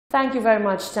Thank you very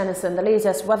much, Tennyson. The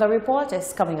latest weather report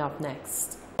is coming up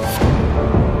next.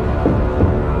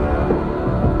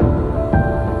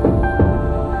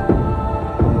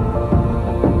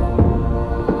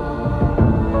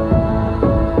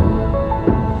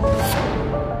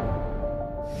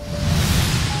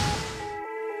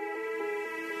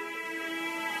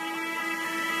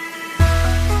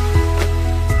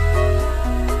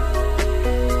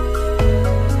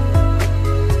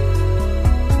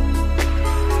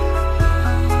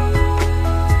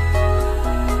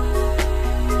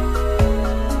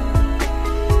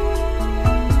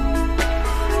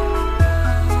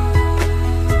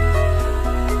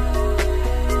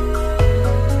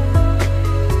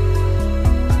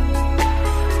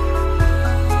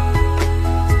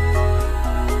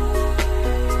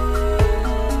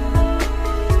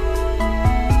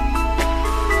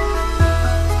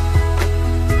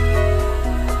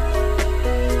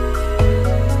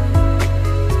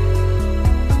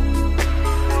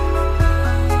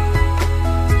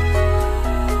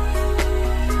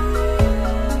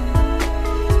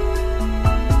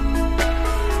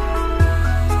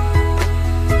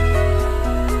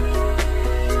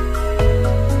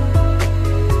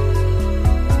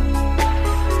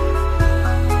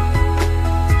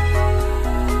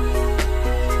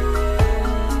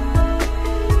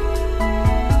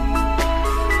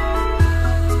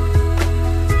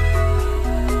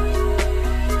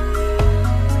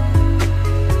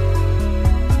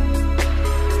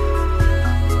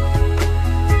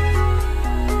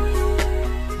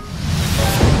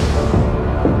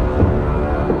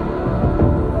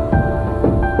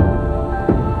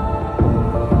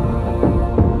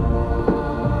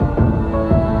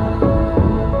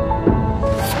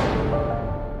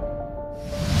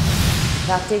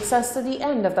 That takes us to the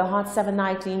end of the Hot 7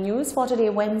 Nightly News for today,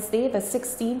 Wednesday, the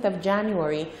 16th of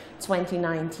January,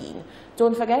 2019.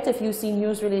 Don't forget, if you see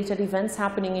news-related events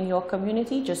happening in your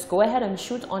community, just go ahead and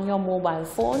shoot on your mobile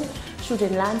phone. Shoot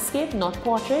in landscape, not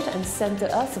portrait, and send to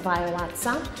us via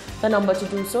WhatsApp. The number to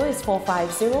do so is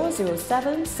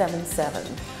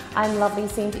 450-0777. I'm Lovely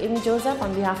St. Amy Joseph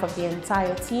on behalf of the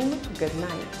entire team. Good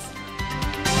night.